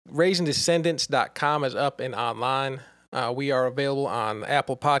raisingdescendants.com is up and online. We are available on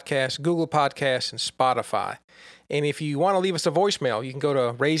Apple Podcasts, Google Podcasts, and Spotify. And if you want to leave us a voicemail, you can go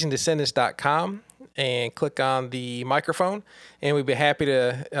to raisingdescendants.com and click on the microphone, and we'd be happy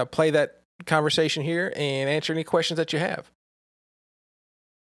to play that conversation here and answer any questions that you have.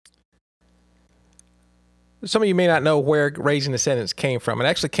 Some of you may not know where Raising Descendants came from. It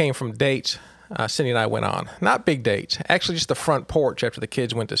actually came from dates Cindy and I went on. Not big dates. Actually, just the front porch after the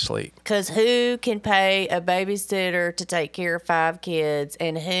kids went to sleep. Because who can pay a babysitter to take care of 5 kids,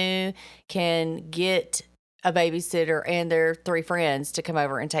 and who can get a babysitter and their 3 friends to come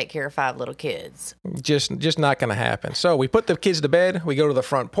over and take care of 5 little kids? Just not going to happen. So we put the kids to bed. We go to the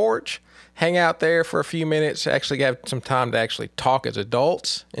front porch, hang out there for a few minutes, actually have some time to actually talk as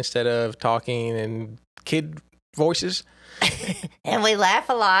adults instead of talking in kid voices. And we laugh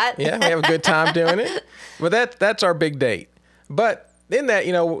a lot. Yeah, we have a good time doing it. But that's our big date. But in that,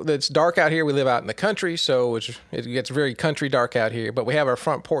 it's dark out here. We live out in the country, so it gets very country dark out here. But we have our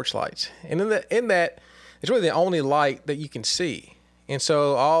front porch lights. And in that, it's really the only light that you can see. And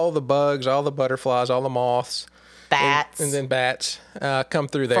so all the bugs, all the butterflies, all the moths, bats, and then bats come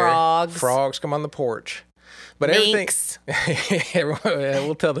through there. Frogs come on the porch. But minks.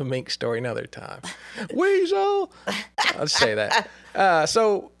 We'll tell the mink story another time. Weasel. I'll say that.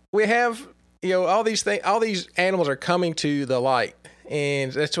 So we have, all these things. All these animals are coming to the light,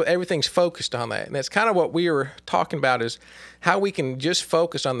 and that's what everything's focused on. That, and that's kind of what we were talking about, is how we can just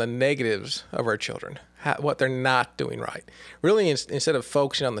focus on the negatives of our children, what they're not doing right, really, instead of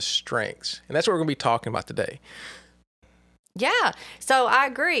focusing on the strengths. And that's what we're going to be talking about today. Yeah. So I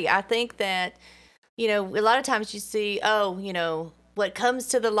agree. I think that, a lot of times you see, what comes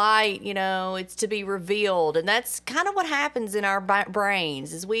to the light, it's to be revealed. And that's kind of what happens in our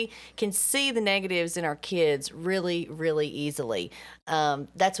brains, is we can see the negatives in our kids really, really easily.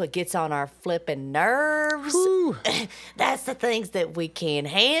 That's what gets on our flipping nerves. That's the things that we can't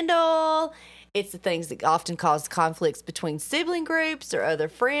handle. It's the things that often cause conflicts between sibling groups or other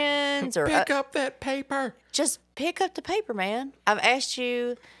friends. Or pick up that paper. Just pick up the paper, man. I've asked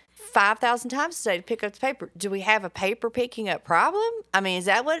you 5,000 times today to pick up the paper. Do we have a paper picking up problem? I mean, is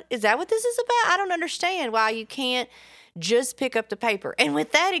that what this is about? I don't understand why you can't just pick up the paper. And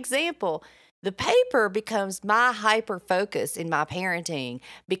with that example, the paper becomes my hyper focus in my parenting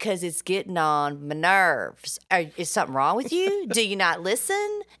because it's getting on my nerves. Is something wrong with you? Do you not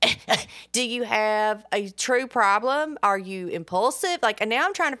listen? Do you have a true problem? Are you impulsive? And now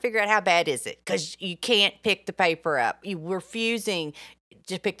I'm trying to figure out how bad is it, because you can't pick the paper up. You're refusing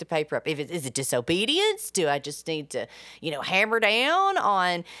to pick the paper up. Is it disobedience? Do I just need to, hammer down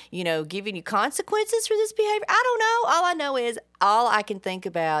on, giving you consequences for this behavior? I don't know. All I know is all I can think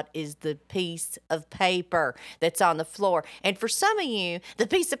about is the piece of paper that's on the floor. And for some of you, the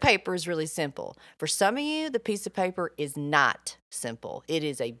piece of paper is really simple. For some of you, the piece of paper is not simple. It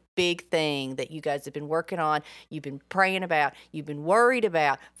is a big thing that you guys have been working on, you've been praying about, you've been worried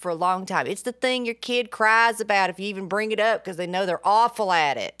about for a long time. It's the thing your kid cries about if you even bring it up, because they know they're awful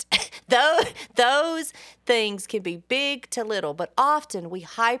at it. Those things can be big to little, but often we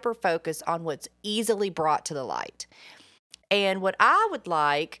hyper focus on what's easily brought to the light. And what I would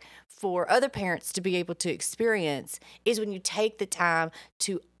like for other parents to be able to experience is when you take the time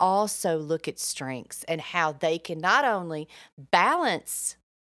to also look at strengths and how they can not only balance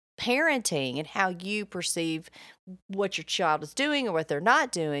parenting and how you perceive what your child is doing or what they're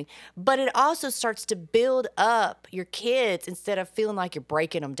not doing, but it also starts to build up your kids instead of feeling like you're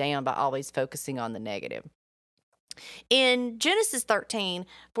breaking them down by always focusing on the negative. In Genesis 13,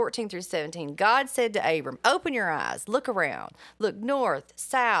 14 through 17, God said to Abram, open your eyes, look around, look north,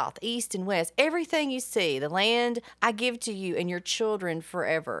 south, east, and west. Everything you see, the land I give to you and your children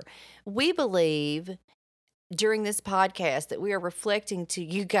forever. We believe during this podcast that we are reflecting to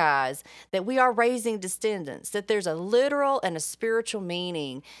you guys that we are raising descendants, that there's a literal and a spiritual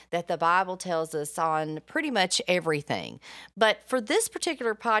meaning that the Bible tells us on pretty much everything. But for this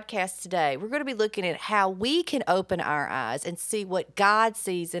particular podcast today, we're going to be looking at how we can open our eyes and see what God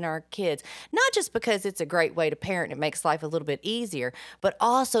sees in our kids, not just because it's a great way to parent and it makes life a little bit easier, but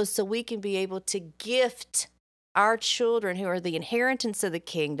also so we can be able to gift our children, who are the inheritance of the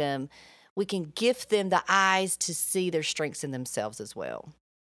kingdom, we can gift them the eyes to see their strengths in themselves as well.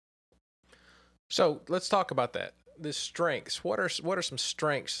 So let's talk about that. The strengths. What are some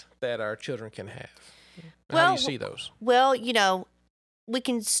strengths that our children can have? How do you see those? Well, we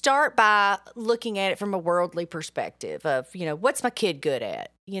can start by looking at it from a worldly perspective of, what's my kid good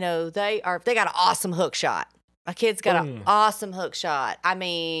at? They got an awesome hook shot. My kid's got an awesome hook shot. I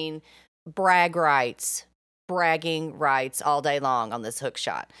mean, brag rights. bragging rights all day long on this hook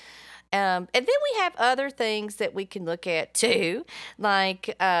shot. And then we have other things that we can look at too,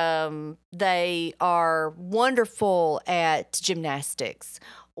 like they are wonderful at gymnastics,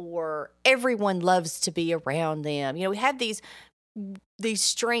 or everyone loves to be around them. We have these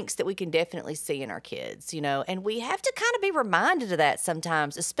strengths that we can definitely see in our kids, and we have to kind of be reminded of that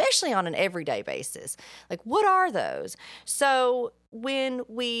sometimes, especially on an everyday basis. Like, what are those? So when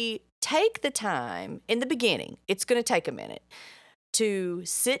we take the time in the beginning, it's going to take a minute to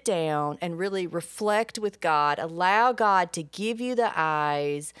sit down and really reflect with God, allow God to give you the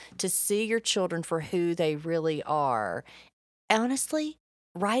eyes to see your children for who they really are. Honestly,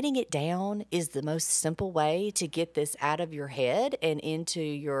 writing it down is the most simple way to get this out of your head and into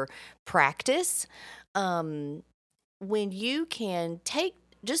your practice. When you can take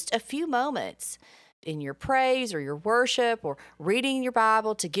just a few moments in your praise or your worship or reading your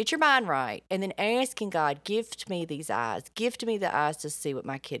Bible to get your mind right, and then asking God, gift me these eyes, gift me the eyes to see what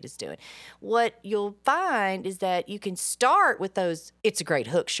my kid is doing. What you'll find is that you can start with those, it's a great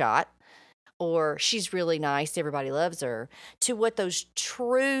hook shot, or she's really nice, everybody loves her, to what those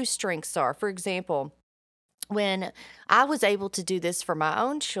true strengths are. For example, when I was able to do this for my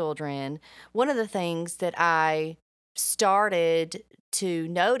own children, one of the things that I started to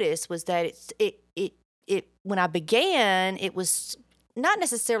notice was that it when I began, it was not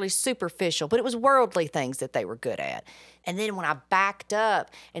necessarily superficial, but it was worldly things that they were good at. And then when I backed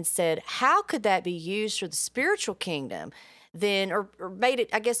up and said, how could that be used for the spiritual kingdom? Then, or made it,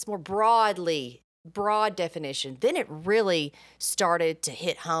 I guess, more broad definition, then it really started to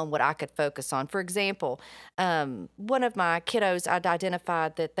hit home what I could focus on. For example, one of my kiddos, I'd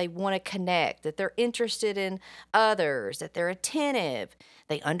identified that they want to connect, that they're interested in others, that they're attentive,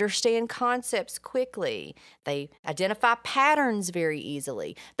 they understand concepts quickly, they identify patterns very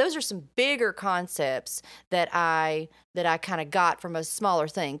easily. Those are some bigger concepts that I kind of got from a smaller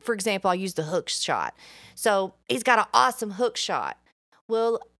thing. For example, I'll use the hook shot. So he's got an awesome hook shot.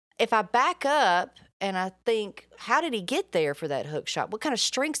 Well, if I back up and I think, how did he get there for that hook shot? What kind of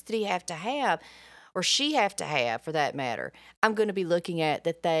strengths did he have to have, or she have to have for that matter? I'm going to be looking at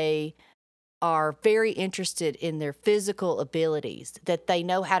that they are very interested in their physical abilities, that they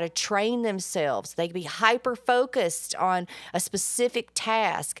know how to train themselves. They can be hyper-focused on a specific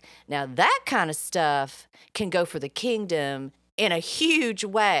task. Now, that kind of stuff can go for the kingdom in a huge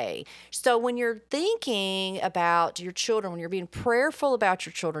way. So when you're thinking about your children, when you're being prayerful about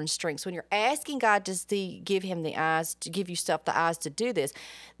your children's strengths, when you're asking God to give him the eyes, to give yourself the eyes to do this,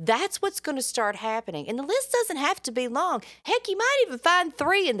 that's what's going to start happening. And the list doesn't have to be long. Heck, you might even find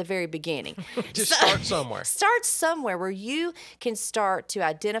 3 in the very beginning. Just start somewhere. Start somewhere where you can start to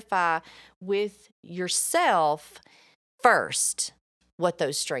identify with yourself first what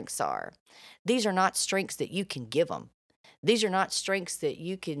those strengths are. These are not strengths that you can give them. These are not strengths that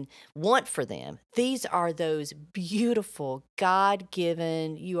you can want for them. These are those beautiful,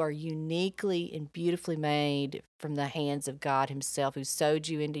 God-given, you are uniquely and beautifully made from the hands of God himself who sewed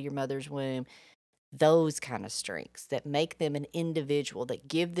you into your mother's womb. Those kind of strengths that make them an individual, that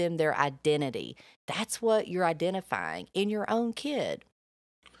give them their identity. That's what you're identifying in your own kid.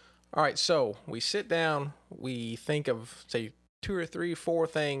 All right, so we sit down, we think of, say, 2 or 3, 4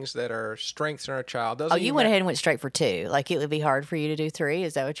 things that are strengths in our child. You went ahead and went straight for 2. Like, it would be hard for you to do 3.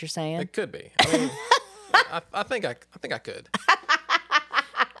 Is that what you're saying? It could be. I mean, I think I could.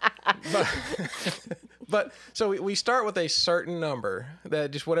 But so we start with a certain number,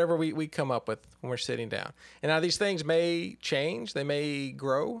 that just whatever we come up with when we're sitting down. And now these things may change, they may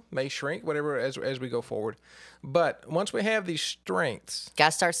grow, may shrink, whatever, as we go forward. But once we have these strengths,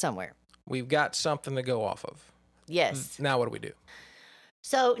 gotta start somewhere. We've got something to go off of. Yes. Now what do we do?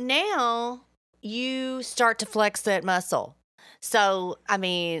 So now you start to flex that muscle. So, I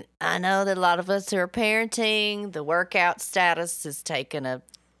mean, I know that a lot of us who are parenting, the workout status is taking a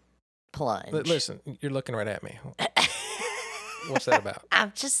plunge. Listen, you're looking right at me. What's that about?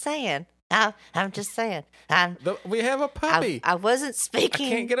 I'm just saying. I'm just saying. We have a puppy. I wasn't speaking. I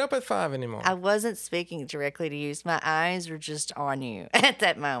can't get up at 5 anymore. I wasn't speaking directly to you. My eyes were just on you at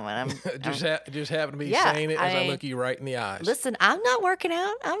that moment. Just happen to be saying it as I look you right in the eyes. Listen, I'm not working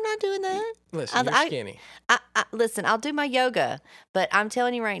out. I'm not doing that. Listen, you're skinny. Listen, I'll do my yoga, but I'm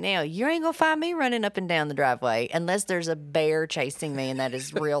telling you right now, you ain't gonna find me running up and down the driveway unless there's a bear chasing me, and that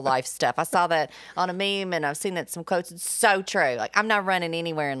is real life stuff. I saw that on a meme, and I've seen that in some quotes. It's so true. Like, I'm not running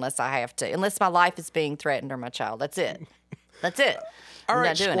anywhere unless I have to, unless my life is being threatened or my child. That's it. That's it. All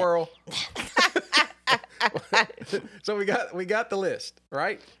right, squirrel. So we got the list,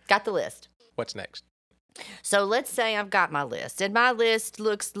 right? Got the list. What's next? So let's say I've got my list, and my list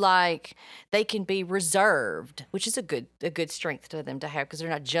looks like they can be reserved, which is a good strength to them to have because they're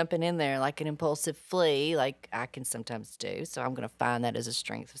not jumping in there like an impulsive flea, like I can sometimes do. So I'm going to find that as a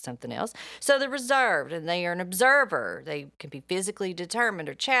strength of something else. So they're reserved, and they are an observer. They can be physically determined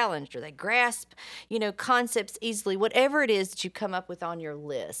or challenged, or they grasp, concepts easily. Whatever it is that you come up with on your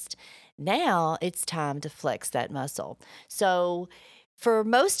list. Now it's time to flex that muscle. So for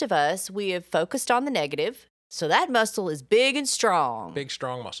most of us, we have focused on the negative. So that muscle is big and strong. Big,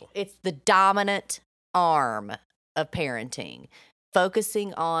 strong muscle. It's the dominant arm of parenting,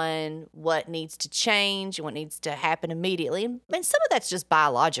 focusing on what needs to change, what needs to happen immediately. And some of that's just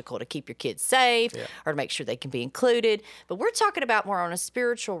biological to keep your kids safe or to make sure they can be included. But we're talking about more on a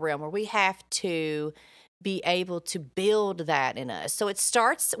spiritual realm where we have to be able to build that in us. So it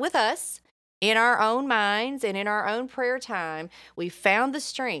starts with us. In our own minds and in our own prayer time, we found the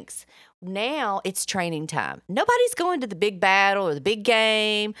strengths. Now it's training time. Nobody's going to the big battle or the big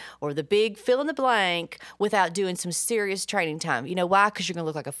game or the big fill in the blank without doing some serious training time. You know why? Because you're going to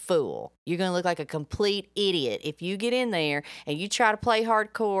look like a fool. You're going to look like a complete idiot if you get in there and you try to play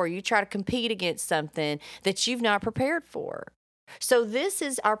hardcore, you try to compete against something that you've not prepared for. So this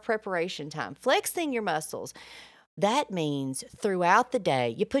is our preparation time. Flexing your muscles. That means throughout the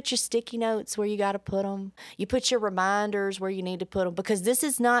day, you put your sticky notes where you got to put them. You put your reminders where you need to put them because this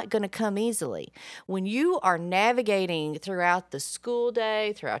is not going to come easily. When you are navigating throughout the school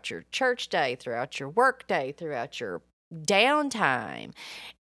day, throughout your church day, throughout your work day, throughout your downtime,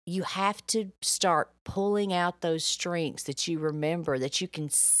 you have to start pulling out those strengths that you remember, that you can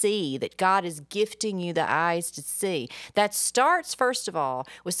see, that God is gifting you the eyes to see. That starts, first of all,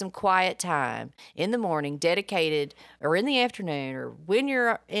 with some quiet time in the morning, dedicated, or in the afternoon, or when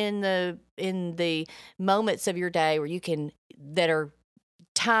you're in the moments of your day where you can, that are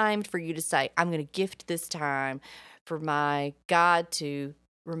timed for you to say, I'm going to gift this time for my God to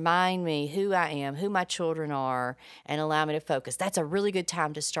remind me who I am, who my children are, and allow me to focus. That's a really good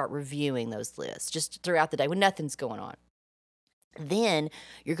time to start reviewing those lists just throughout the day when nothing's going on. Then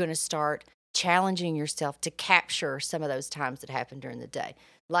you're going to start challenging yourself to capture some of those times that happen during the day.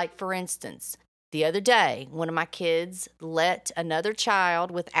 Like, for instance, the other day, one of my kids let another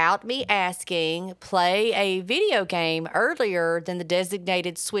child, without me asking, play a video game earlier than the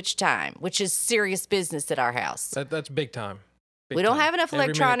designated switch time, which is serious business at our house. That's big time. We don't have enough Every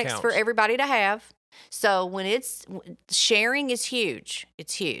minute electronics for counts. everybody to have. So when it's sharing is huge.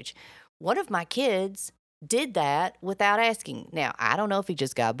 It's huge. One of my kids did that without asking. Now, I don't know if he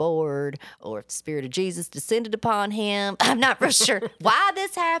just got bored or if the Spirit of Jesus descended upon him. I'm not real sure why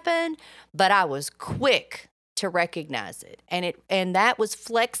this happened, but I was quick to recognize it. And that was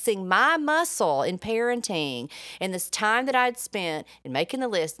flexing my muscle in parenting and this time that I'd spent in making the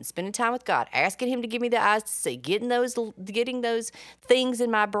list and spending time with God, asking him to give me the eyes to see, getting those things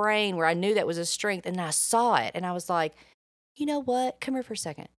in my brain where I knew that was a strength. And I saw it and I was like, you know what? Come here for a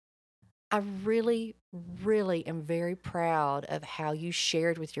second. I really, really am very proud of how you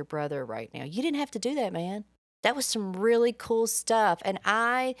shared with your brother right now. You didn't have to do that, man. That was some really cool stuff. And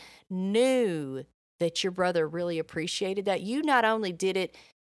I knew that your brother really appreciated that. You not only did it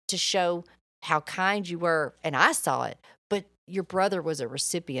to show how kind you were, and I saw it, but your brother was a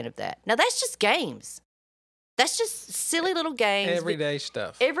recipient of that. Now, that's just games. That's just silly little games. Everyday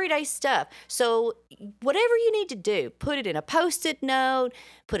stuff. Everyday stuff. So whatever you need to do, put it in a Post-it note,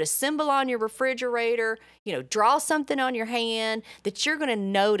 put a symbol on your refrigerator, draw something on your hand that you're going to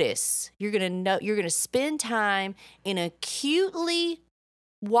notice. You're going to spend time in acutely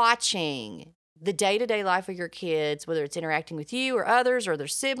watching the day-to-day life of your kids, whether it's interacting with you or others or their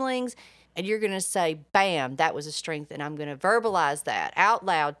siblings, and you're going to say, bam, that was a strength, and I'm going to verbalize that out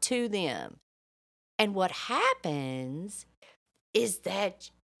loud to them. And what happens is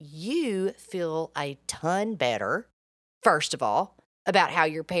that you feel a ton better, first of all, about how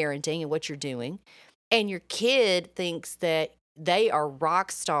you're parenting and what you're doing. And your kid thinks that they are rock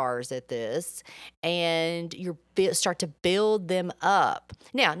stars at this, and you start to build them up.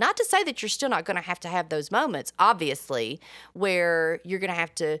 Now, not to say that you're still not going to have those moments, obviously, where you're going to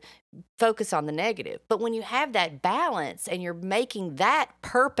have to focus on the negative. But when you have that balance and you're making that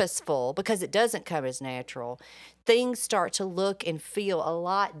purposeful, because it doesn't come as natural, things start to look and feel a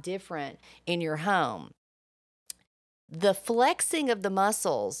lot different in your home. The flexing of the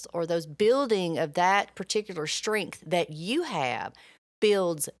muscles or those building of that particular strength that you have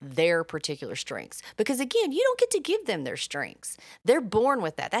builds their particular strengths. Because again, you don't get to give them their strengths. They're born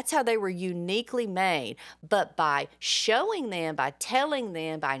with that. That's how they were uniquely made. But by showing them, by telling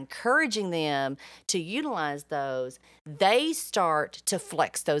them, by encouraging them to utilize those, they start to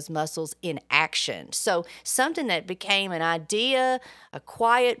flex those muscles in action. So something that became an idea, a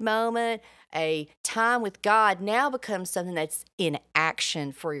quiet moment, a time with God now becomes something that's in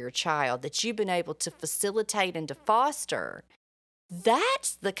action for your child that you've been able to facilitate and to foster.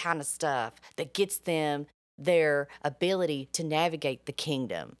 That's the kind of stuff that gets them their ability to navigate the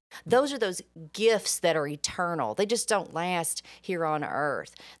kingdom. Those are those gifts that are eternal. They just don't last here on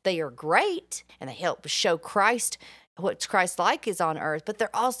earth. They are great and they help show Christ what Christ-like is on earth, but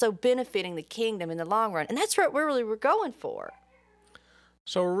they're also benefiting the kingdom in the long run. And that's what we're going for.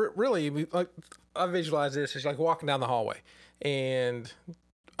 So really, like, I visualize this as like walking down the hallway and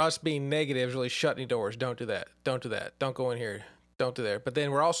us being negative is really shutting doors. Don't do that. Don't do that. Don't go in here. Don't do that. But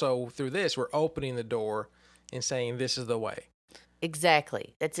then we're also, through this, we're opening the door and saying, this is the way.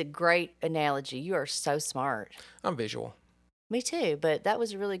 Exactly. That's a great analogy. You are so smart. I'm visual. Me too, but that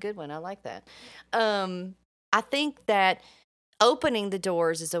was a really good one. I like that. I think that opening the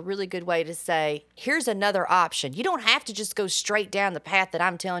doors is a really good way to say, here's another option. You don't have to just go straight down the path that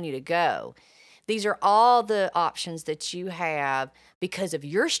I'm telling you to go. These are all the options that you have because of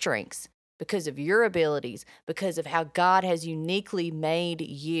your strengths, because of your abilities, because of how God has uniquely made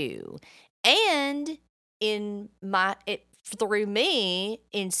you. And through me,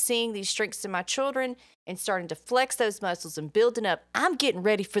 in seeing these strengths in my children and starting to flex those muscles and building up, I'm getting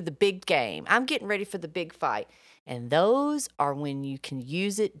ready for the big game. I'm getting ready for the big fight. And those are when you can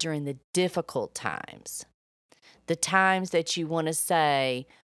use it during the difficult times. The times that you want to say,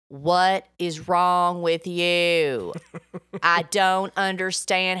 what is wrong with you? I don't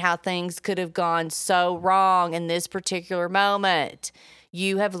understand how things could have gone so wrong in this particular moment.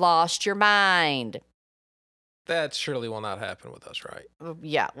 You have lost your mind. That surely will not happen with us, right?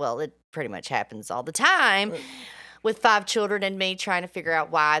 Yeah, well, it pretty much happens all the time with 5 children and me trying to figure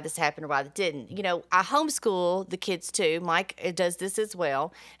out why this happened or why it didn't. You know, I homeschool the kids too. Mike does this as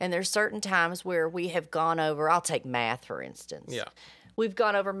well. And there's certain times where we have gone over, I'll take math, for instance. Yeah. We've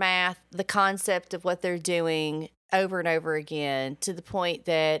gone over math, the concept of what they're doing over and over again to the point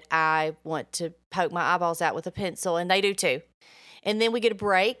that I want to poke my eyeballs out with a pencil, and they do too. And then we get a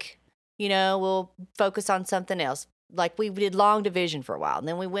break. You know, we'll focus on something else. Like we did long division for a while, and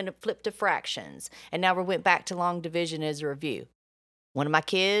then we went and flipped to fractions, and now we went back to long division as a review. One of my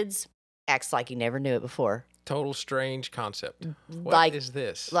kids acts like he never knew it before. Total strange concept. What is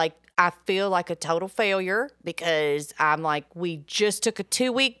this? Like, I feel like a total failure because I'm like, we just took a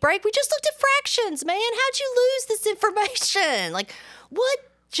 2-week break. We just looked at fractions, man. How'd you lose this information? Like, what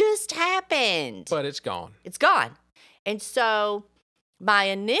just happened? But it's gone. It's gone. And so my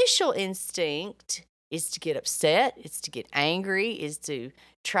initial instinct is to get upset, is to get angry, is to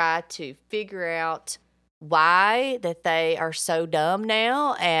try to figure out why that they are so dumb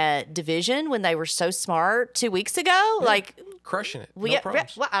now at division when they were so smart 2 weeks ago. Yeah, like crushing it. No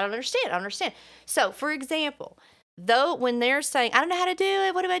problems. Well, I don't understand. So, for example, though, when they're saying, I don't know how to do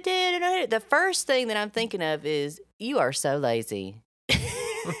it, what do I do? I don't know how to do it, the first thing that I'm thinking of is, you are so lazy.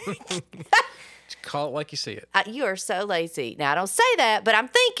 Call it like you see it. You are so lazy. Now, I don't say that, but I'm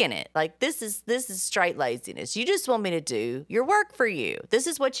thinking it. Like, this is straight laziness. You just want me to do your work for you. This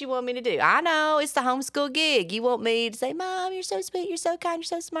is what you want me to do. I know it's the homeschool gig. You want me to say, Mom, you're so sweet, you're so kind, you're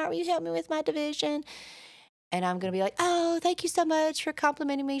so smart. Will you help me with my division? And I'm going to be like, oh, thank you so much for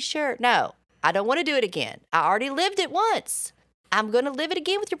complimenting me. Sure. No, I don't want to do it again. I already lived it once. I'm going to live it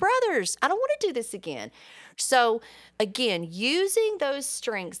again with your brothers. I don't want to do this again. So, again, using those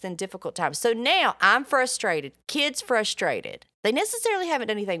strengths in difficult times. So now I'm frustrated. Kids frustrated. They necessarily haven't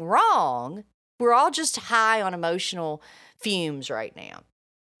done anything wrong. We're all just high on emotional fumes right now.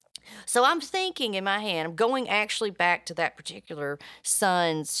 So I'm thinking in my head, I'm going actually back to that particular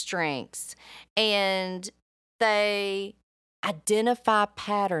son's strengths. And they identify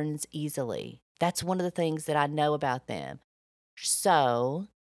patterns easily. That's one of the things that I know about them. So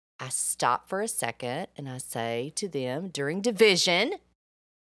I stop for a second and I say to them during division,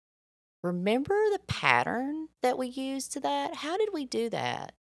 remember the pattern that we used to that? How did we do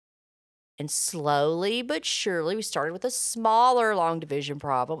that? And slowly but surely, we started with a smaller long division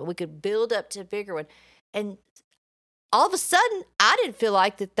problem, and we could build up to a bigger one. And all of a sudden, I didn't feel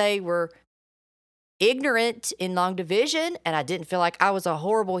like that they were ignorant in long division, and I didn't feel like I was a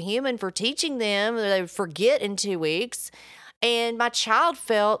horrible human for teaching them. They would forget in 2 weeks. And my child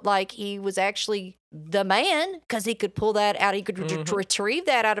felt like he was actually the man because he could pull that out. He could retrieve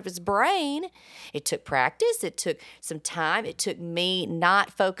that out of his brain. It took practice. It took some time. It took me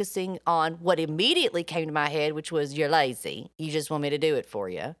not focusing on what immediately came to my head, which was, you're lazy. You just want me to do it for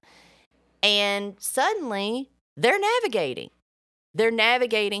you. And suddenly they're navigating. They're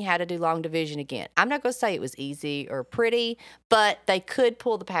navigating how to do long division again. I'm not going to say it was easy or pretty, but they could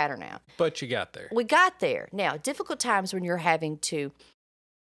pull the pattern out. But you got there. We got there. Now, difficult times when you're having to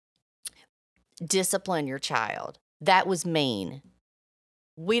discipline your child. That was mean.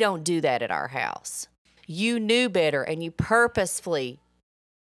 We don't do that at our house. You knew better and you purposefully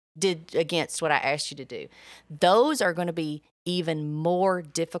did against what I asked you to do. Those are going to be even more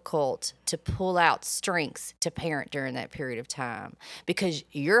difficult to pull out strengths to parent during that period of time because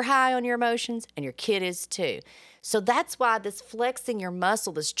you're high on your emotions and your kid is too. So that's why this flexing your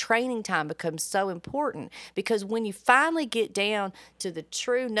muscle, this training time becomes so important, because when you finally get down to the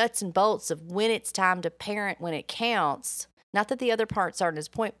true nuts and bolts of when it's time to parent, when it counts, not that the other parts aren't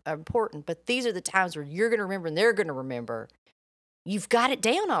as important, but these are the times where you're going to remember and they're going to remember. You've got it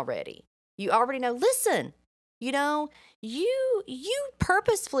down already. You already know, listen, you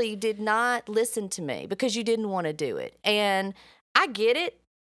purposefully did not listen to me because you didn't want to do it. And I get it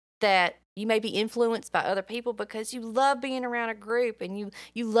that you may be influenced by other people because you love being around a group and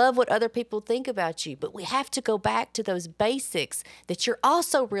you love what other people think about you. But we have to go back to those basics that you're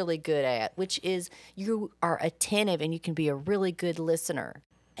also really good at, which is you are attentive and you can be a really good listener.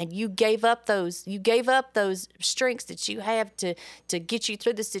 And you gave up those strengths that you have to get you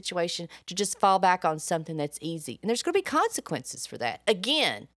through the situation to just fall back on something that's easy. And there's going to be consequences for that.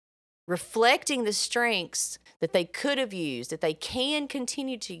 Again, reflecting the strengths that they could have used, that they can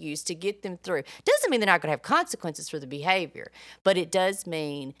continue to use to get them through. Doesn't mean they're not going to have consequences for the behavior, but it does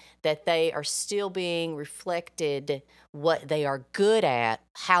mean that they are still being reflected what they are good at,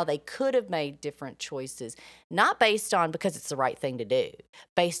 how they could have made different choices, not based on because it's the right thing to do,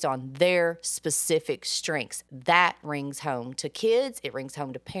 based on their specific strengths. That rings home to kids, it rings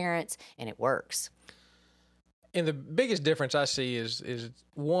home to parents, and it works. And the biggest difference I see is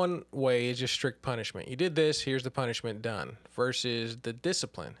one way is just strict punishment. You did this, here's the punishment done, versus the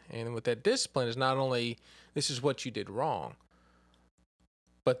discipline. And with that discipline is not only this is what you did wrong,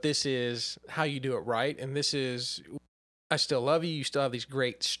 but this is how you do it right. And this is, I still love you, you still have these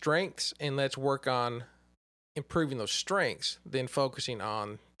great strengths, and let's work on improving those strengths, then focusing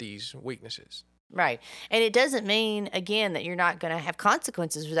on these weaknesses. Right. And it doesn't mean, again, that you're not going to have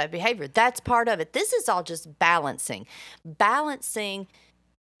consequences for that behavior. That's part of it. This is all just balancing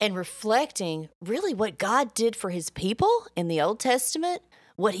and reflecting really what God did for his people in the Old Testament,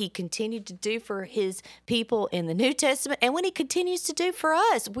 what he continued to do for his people in the New Testament, and what he continues to do for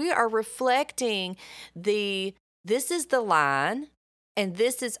us. We are reflecting this is the line, and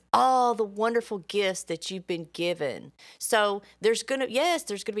this is all the wonderful gifts that you've been given. So there's going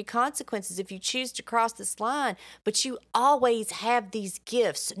to be consequences if you choose to cross this line, but you always have these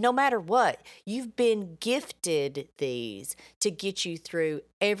gifts, no matter what. You've been gifted these to get you through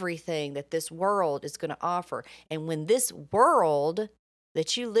everything that this world is going to offer. And when this world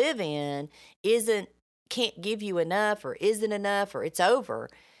that you live in can't give you enough or isn't enough or it's over,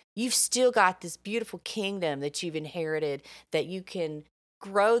 you've still got this beautiful kingdom that you've inherited that you can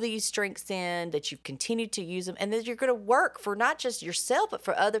grow these strengths in, that you've continued to use them, and that you're going to work for not just yourself, but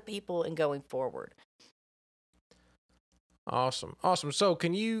for other people and going forward. Awesome. So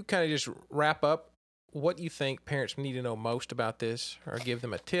can you kind of just wrap up what you think parents need to know most about this, or give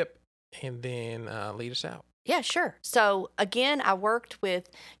them a tip, and then lead us out? Yeah, sure. So again, I worked with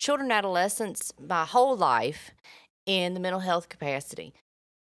children and adolescents my whole life in the mental health capacity.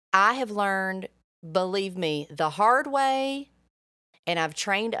 I have learned, believe me, the hard way, and I've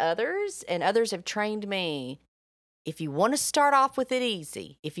trained others, and others have trained me. If you want to start off with it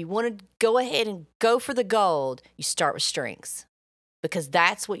easy, if you want to go ahead and go for the gold, you start with strengths, because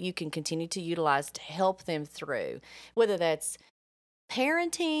that's what you can continue to utilize to help them through, whether that's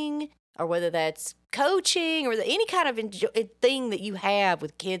parenting or whether that's coaching or any kind of thing that you have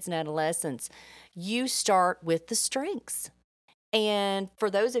with kids and adolescents. You start with the strengths. And for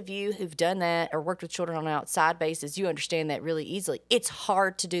those of you who've done that or worked with children on an outside basis, you understand that really easily. It's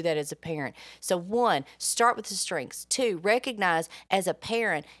hard to do that as a parent. So 1, start with the strengths. 2, recognize as a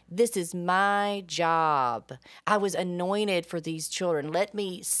parent, this is my job. I was anointed for these children. Let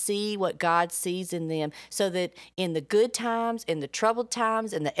me see what God sees in them so that in the good times, in the troubled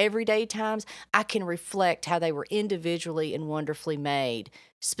times, in the everyday times, I can reflect how they were individually and wonderfully made,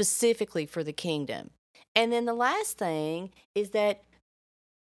 specifically for the kingdom. And then the last thing is that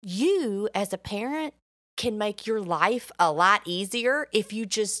you, as a parent, can make your life a lot easier if you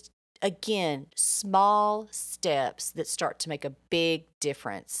just, again, small steps that start to make a big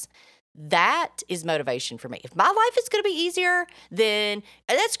difference. That is motivation for me. If my life is going to be easier, then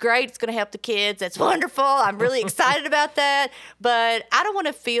that's great. It's going to help the kids. That's wonderful. I'm really excited about that. But I don't want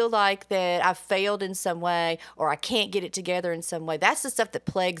to feel like that I've failed in some way or I can't get it together in some way. That's the stuff that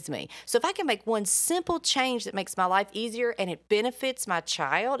plagues me. So if I can make one simple change that makes my life easier and it benefits my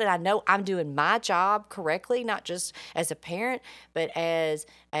child, and I know I'm doing my job correctly, not just as a parent, but as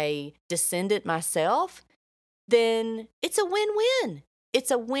a descendant myself, then it's a win-win. It's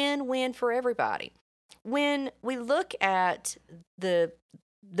a win-win for everybody. When we look at the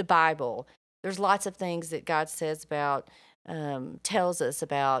Bible, there's lots of things that God says about, tells us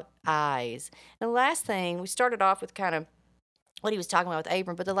about eyes. And the last thing, we started off with kind of what he was talking about with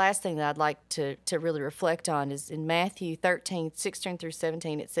Abram, but the last thing that I'd like to really reflect on is in Matthew 13, 16 through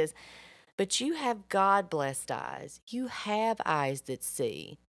 17, it says, "But you have God-blessed eyes. You have eyes that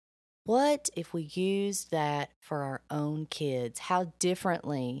see." What if we used that for our own kids? How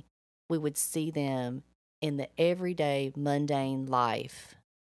differently we would see them in the everyday, mundane life